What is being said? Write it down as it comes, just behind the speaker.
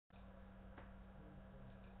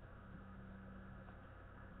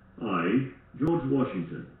George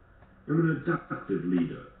Washington, and an adaptive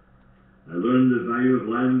leader. I learned the value of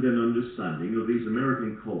land and understanding of these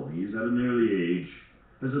American colonies at an early age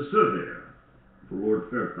as a surveyor for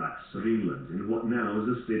Lord Fairfax of England in what now is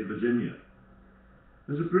the state of Virginia.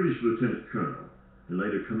 As a British lieutenant colonel and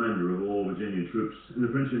later commander of all Virginian troops in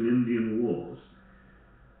the French and Indian Wars,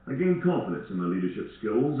 I gained confidence in my leadership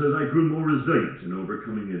skills as I grew more resilient in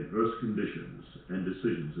overcoming adverse conditions and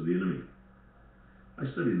decisions of the enemy. I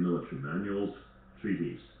studied military manuals,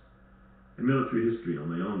 treaties, and military history on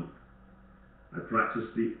my own. I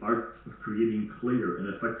practiced the art of creating clear and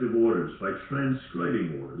effective orders by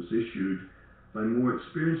transcribing orders issued by more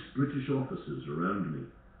experienced British officers around me.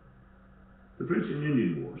 The French and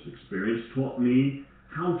Indian Wars experience taught me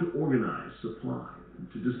how to organize supply,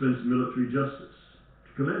 to dispense military justice,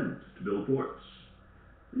 to command, to build forts,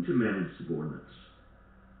 and to manage subordinates.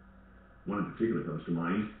 One in particular comes to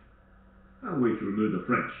mind: our way to remove the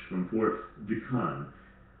French from Fort Duquesne.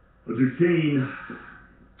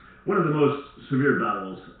 One of the most severe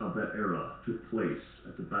battles of that era took place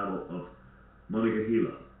at the Battle of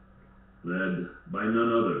Monongahela, led by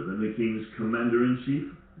none other than the King's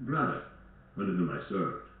Commander-in-Chief, Braddock, under whom I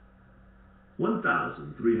served.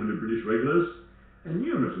 1,300 British regulars and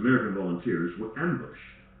numerous American volunteers were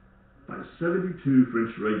ambushed by 72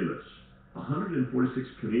 French regulars, 146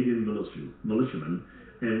 Canadian militiamen,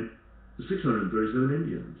 and 637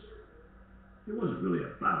 Indians. It wasn't really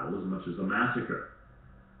a battle as much as a massacre.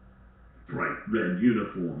 Bright red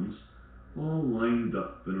uniforms, all lined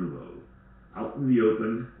up in a row, out in the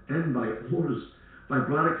open, and by orders by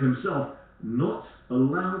Braddock himself, not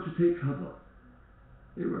allowed to take cover.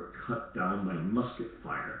 They were cut down by musket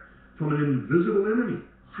fire from an invisible enemy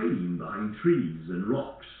hiding behind trees and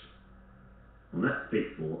rocks. On that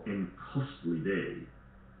fateful and costly day,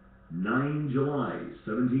 9 July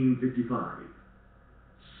 1755,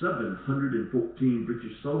 714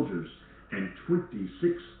 British soldiers and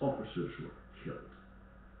 26 officers were killed,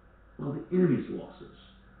 while the enemy's losses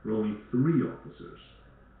were only 3 officers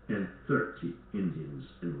and 30 Indians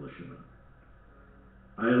and militiamen.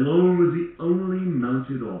 I alone was the only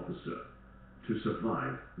mounted officer to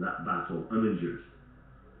survive that battle uninjured,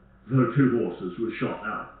 though 2 horses were shot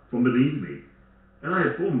out from beneath me, and I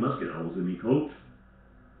had 4 musket holes in my coat.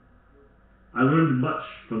 I learned much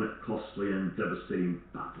from that costly and devastating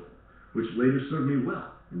battle, which later served me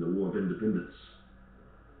well in the War of Independence.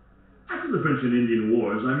 After the French and Indian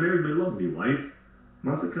Wars, I married my lovely wife,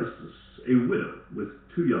 Martha Custis, a widow with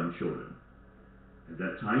 2 young children. At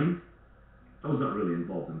that time, I was not really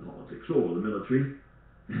involved in politics or the military,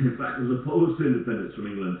 and in fact was opposed to independence from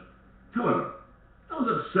England. However, I was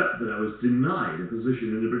upset that I was denied a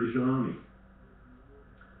position in the British Army.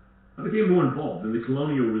 I became more involved in the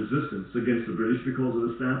colonial resistance against the British because of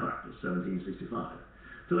the Stamp Act of 1765,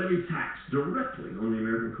 to levy tax directly on the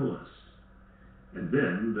American colonists, and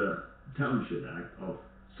then the Township Act of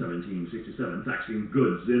 1767, taxing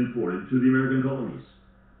goods imported to the American colonies.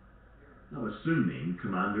 I was soon named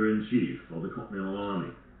Commander-in-Chief of the Continental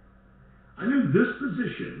Army. I knew this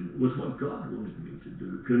position was what God wanted me to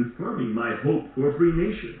do, confirming my hope for a free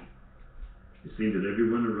nation. It seemed that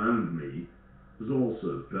everyone around me was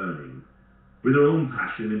also burning with their own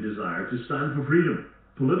passion and desire to stand for freedom,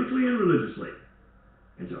 politically and religiously,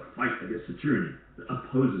 and to fight against the tyranny that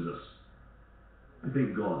opposes us. I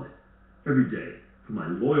thank God every day for my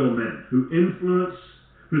loyal men whose influence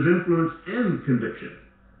and conviction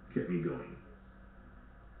kept me going.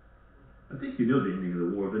 I think you know the ending of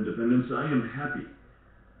the War of Independence. I am happy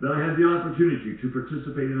that I had the opportunity to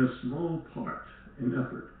participate in a small part and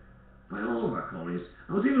effort by all of our colonies.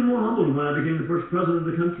 I was even more humbled when I became the first president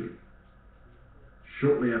of the country.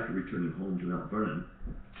 Shortly after returning home to Mount Vernon,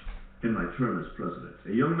 in my term as president,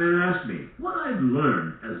 a young man asked me what I had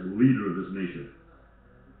learned as leader of this nation.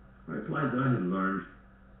 I replied that I had learned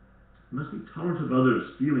you must be tolerant of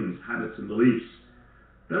others' feelings, habits, and beliefs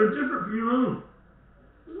that are different from your own,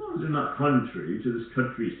 as long as they're not contrary to this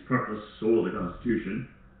country's purpose or the Constitution.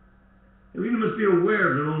 A leader must be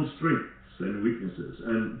aware of their own strengths and weaknesses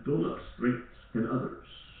and build up strengths in others.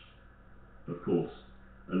 Of course,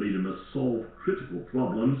 a leader must solve critical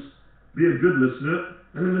problems, be a good listener,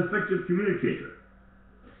 and an effective communicator.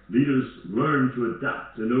 Leaders learn to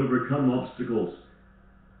adapt and overcome obstacles,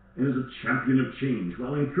 and is a champion of change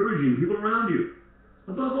while encouraging people around you.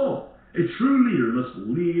 Above all, a true leader must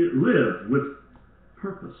live with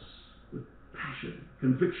purpose, with passion,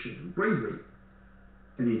 conviction, and bravery,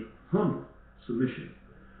 and a humble submission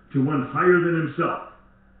to one higher than himself.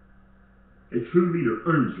 A true leader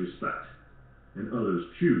earns respect, and others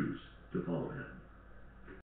choose to follow him.